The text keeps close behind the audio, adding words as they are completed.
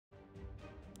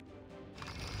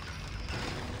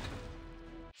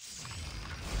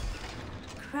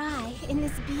cry in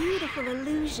this beautiful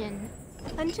illusion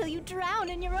until you drown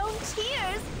in your own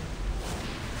tears.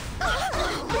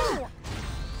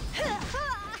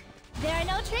 There are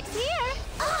no tricks here.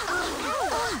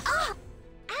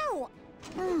 Ow!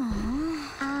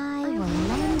 I will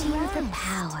lend you the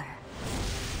power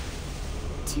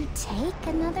to take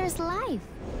another's life.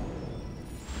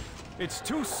 It's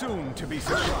too soon to be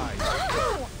surprised.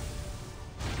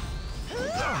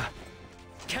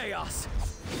 Chaos!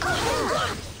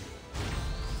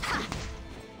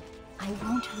 I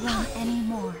won't run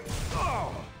anymore.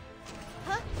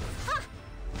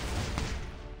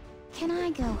 Can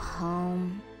I go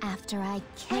home after I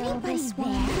kill this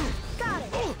one? Got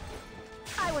it.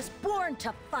 I was born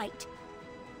to fight.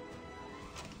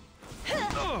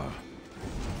 Ow!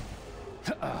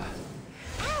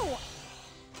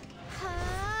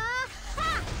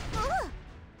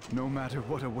 No matter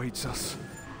what awaits us,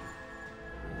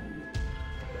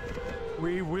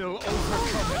 we will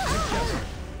overcome it together.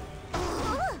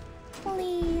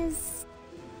 Please,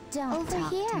 don't talk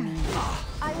to me.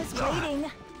 I was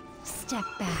waiting. Step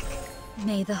back.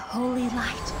 May the holy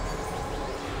light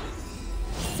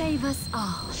save us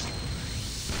all.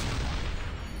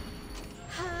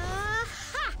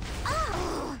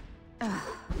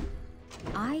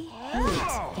 I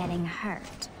hate getting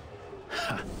hurt.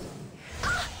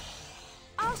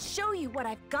 I'll show you what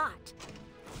I've got.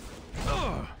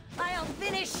 I'll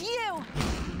finish you.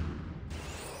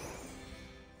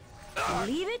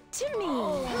 Leave it to me.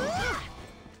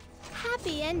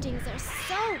 Happy endings are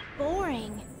so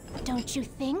boring, don't you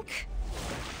think?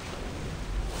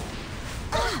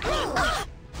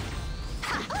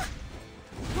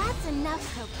 That's enough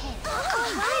cocaine.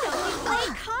 Why don't we play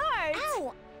cards?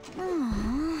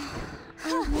 I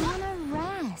wanna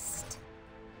rest.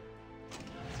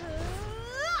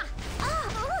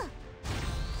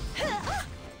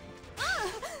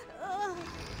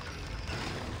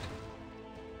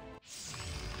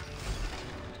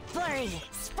 Flurry,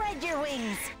 spread your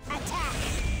wings. Attack!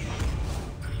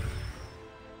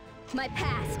 My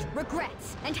past,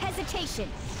 regrets, and hesitation.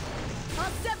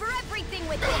 I'll sever everything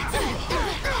with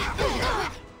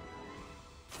it!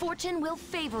 Fortune will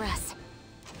favor us.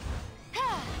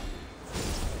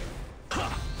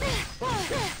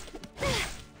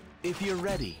 If you're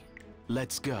ready,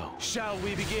 let's go. Shall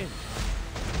we begin?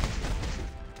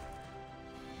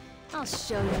 I'll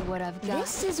show you what I've got.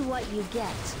 This is what you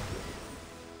get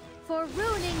for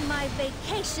ruining my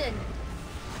vacation.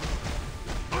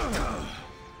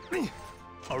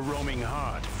 A roaming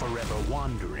heart forever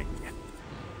wandering.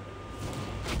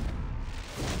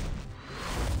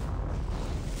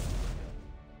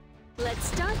 Let's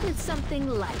start with something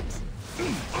light.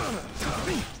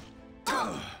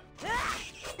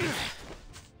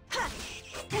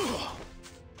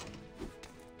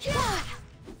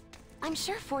 I'm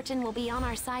sure Fortune will be on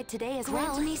our side today as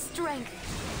well. Grant me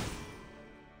strength.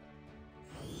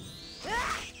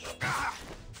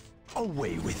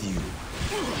 Away with you.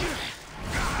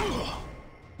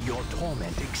 Your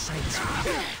torment excites me.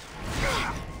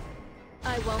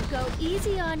 I won't go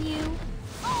easy on you.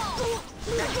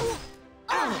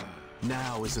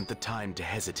 Now isn't the time to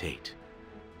hesitate.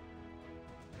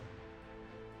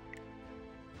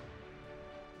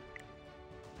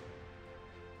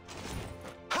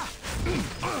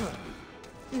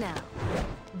 Now,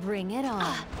 bring it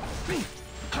on.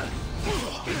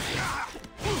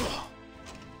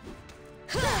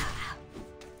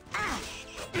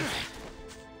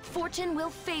 Fortune will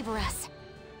favor us.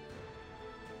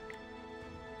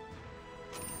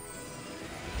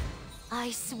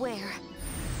 I swear,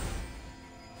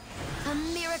 a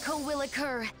miracle will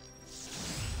occur.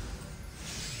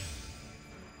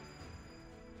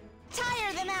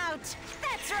 Tire them out!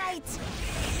 That's right!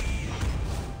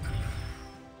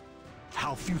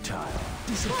 How futile.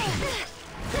 Disappear.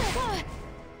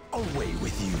 Away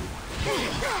with you.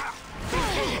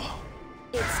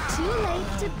 It's too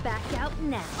late to back out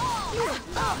now.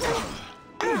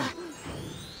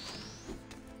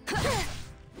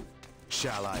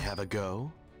 Shall I have a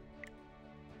go?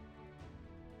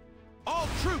 All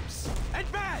troops,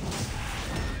 advance!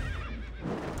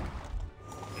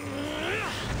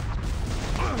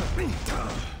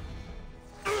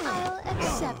 I'll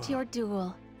accept your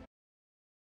duel.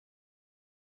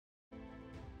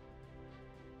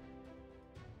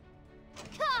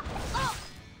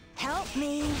 Help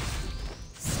me.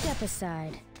 Step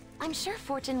aside. I'm sure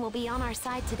Fortune will be on our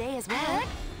side today as well.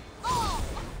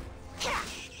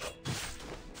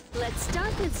 Let's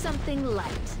start with something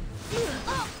light.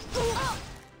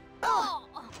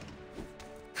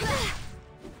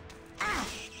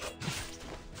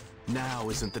 Now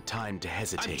isn't the time to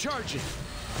hesitate. I'm charging!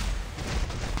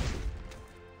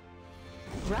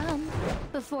 Run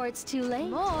before it's too late.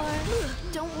 More.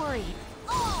 Don't worry.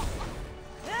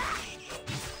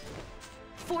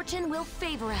 Fortune will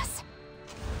favor us.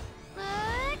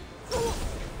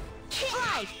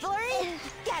 Fly, Flurry!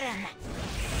 Get him!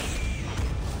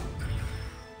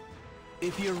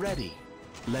 If you're ready,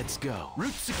 let's go.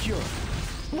 Route secure.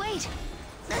 Wait!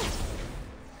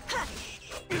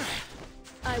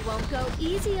 I won't go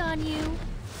easy on you.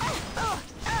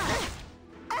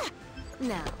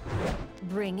 Now,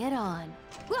 bring it on.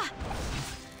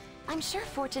 I'm sure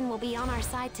Fortune will be on our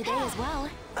side today as well.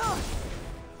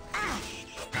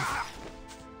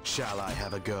 Shall I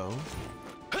have a go?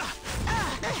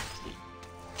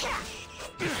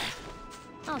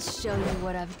 I'll show you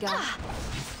what I've got.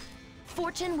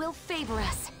 Fortune will favor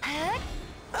us.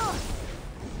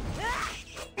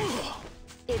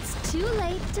 It's too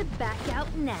late to back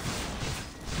out now.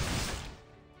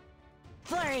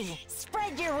 Flurry,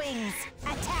 spread your wings!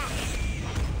 Attack!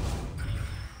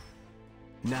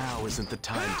 Now isn't the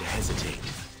time to hesitate.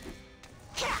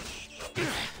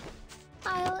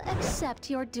 I'll accept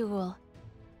your duel.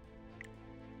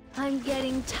 I'm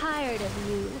getting tired of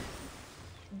you.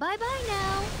 Bye-bye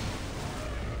now.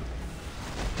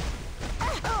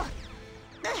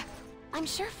 I'm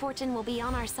sure Fortune will be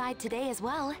on our side today as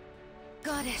well.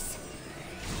 Goddess.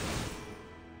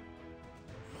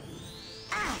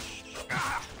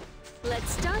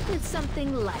 Let's start with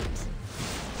something light.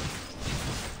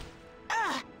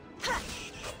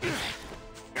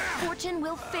 Fortune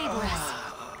will favor us.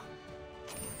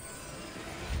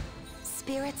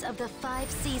 Spirits of the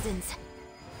 5 seasons,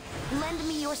 lend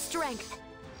me your strength.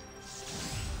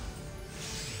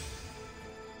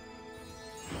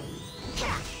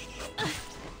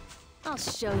 I'll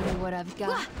show you what I've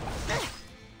got.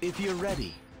 If you're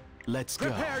ready, let's go.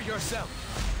 Prepare yourself!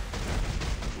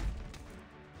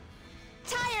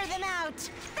 Tire them out!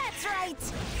 That's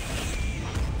right!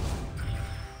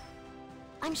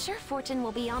 I'm sure Fortune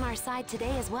will be on our side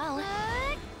today as well.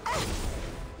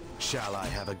 Shall I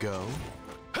have a go?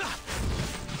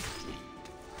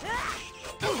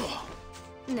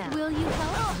 Now, will you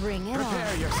help bring it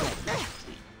Prepare on? yourself!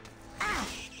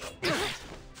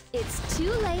 It's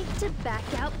too late to back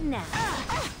out now.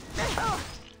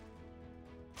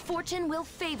 Fortune will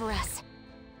favor us.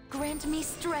 Grant me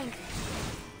strength.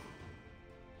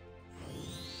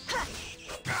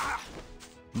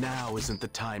 Now isn't the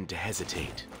time to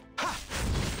hesitate.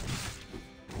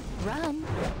 Run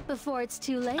before it's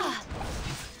too late.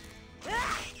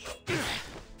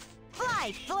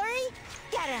 Fly, Flurry!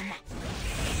 Get him!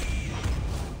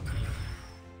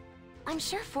 I'm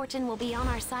sure Fortune will be on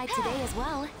our side today as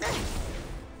well.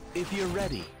 If you're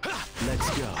ready, let's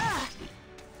go.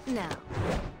 Now,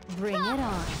 bring it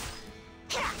on.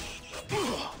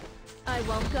 I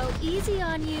won't go easy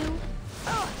on you.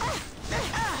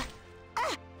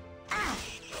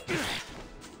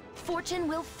 Fortune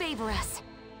will favor us.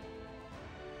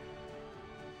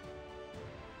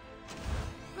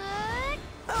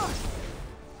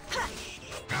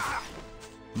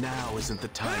 Now isn't the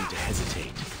time to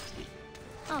hesitate.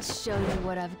 I'll show you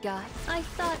what I've got. I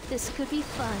thought this could be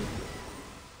fun.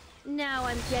 Now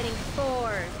I'm getting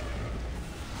bored.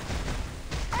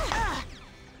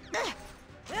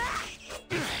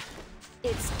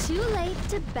 It's too late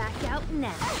to back out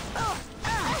now.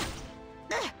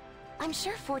 I'm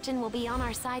sure Fortune will be on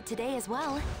our side today as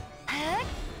well.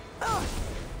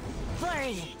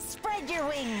 Flurry, spread your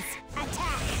wings!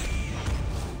 Attack!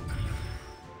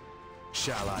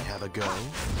 Shall I have a go?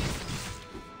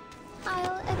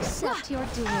 I'll accept your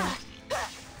duel.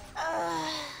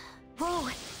 Whoa,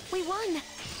 we won!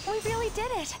 We really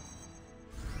did it!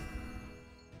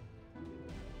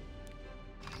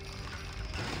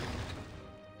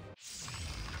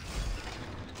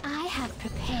 I have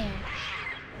prepared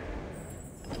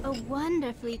a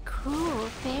wonderfully cruel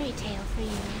fairy tale for you.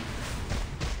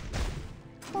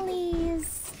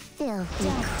 Please,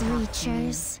 filthy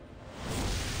creatures.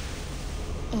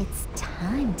 It's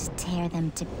time to tear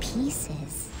them to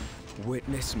pieces.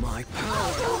 Witness my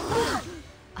power.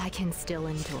 I can still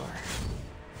endure.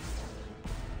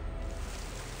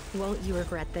 Won't you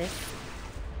regret this?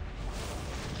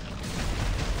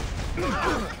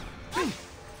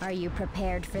 Are you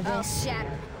prepared for I'll this?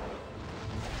 shatter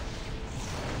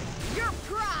your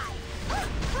pride!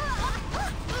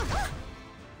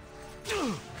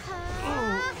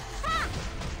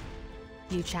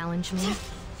 You challenge me?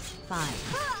 Fine.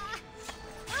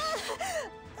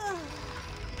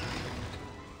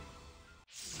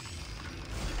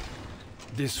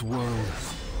 This world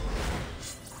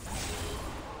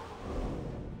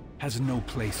has no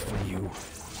place for you.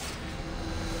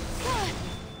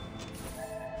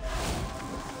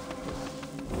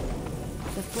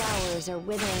 flowers are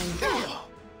withering.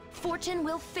 Fortune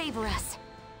will favor us.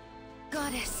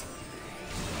 Goddess.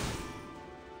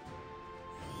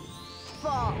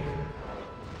 Fall.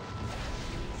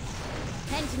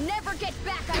 And never get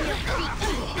back on your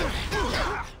feet!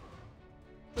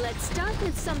 Let's start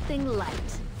with something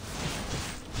light.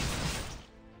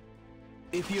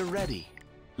 If you're ready,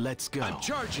 let's go. I'm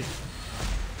charging.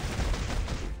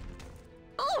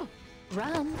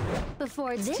 Run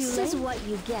before it's too late. This is what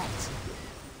you get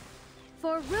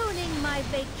for ruining my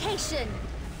vacation!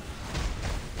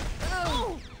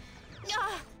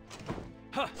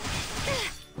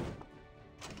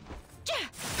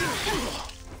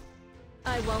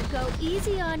 I won't go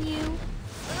easy on you.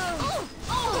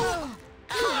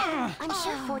 I'm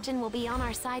sure Fortune will be on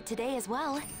our side today as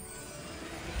well.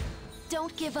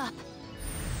 Don't give up.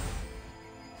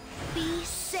 Be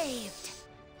saved.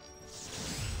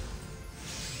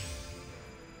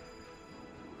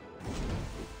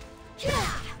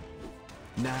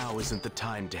 Now isn't the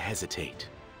time to hesitate.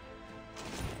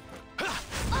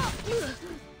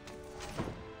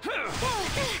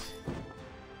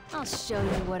 I'll show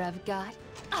you what I've got.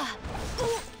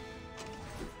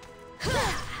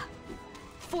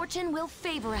 Fortune will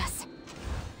favor us.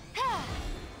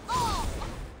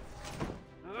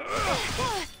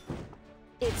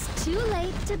 It's too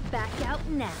late to back out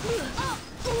now.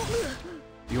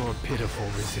 Your pitiful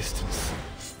resistance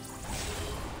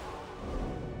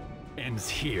ends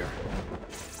here.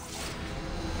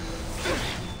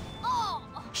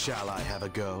 Shall I have a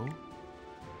go?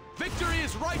 Victory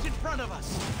is right in front of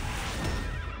us!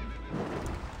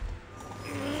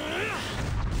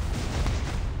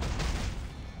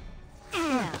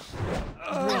 Bring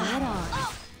it on.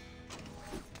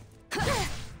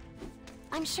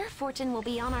 I'm sure Fortune will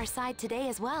be on our side today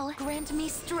as well. Grant me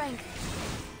strength.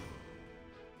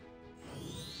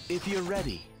 If you're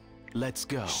ready, let's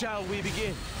go. Shall we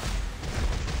begin?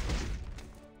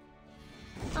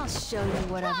 I'll show you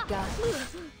what I've got.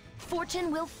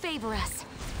 Fortune will favor us.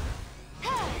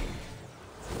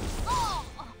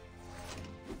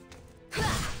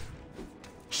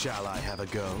 Shall I have a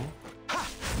go?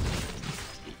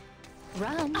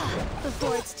 Run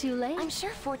before it's too late. I'm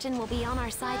sure Fortune will be on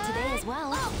our side today as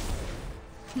well.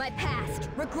 My past,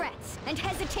 regrets, and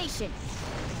hesitation.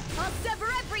 I'll sever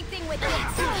everything with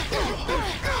this!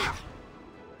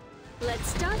 Let's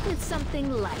start with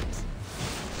something light.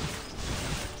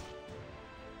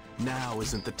 Now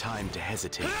isn't the time to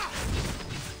hesitate.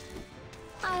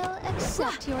 I'll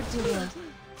accept your duel.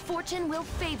 Fortune will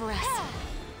favor us.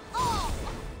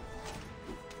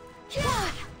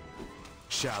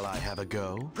 Shall I have a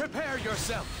go? Prepare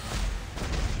yourself!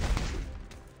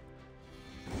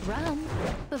 Run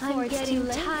before I'm it's getting too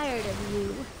late. tired of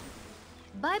you.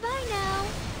 Bye-bye now.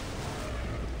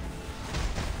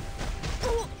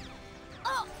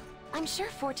 I'm sure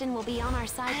Fortune will be on our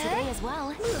side today as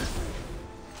well.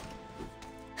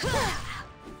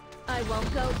 I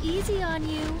won't go easy on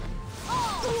you.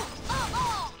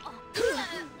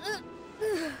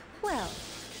 Well,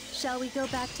 shall we go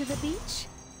back to the beach?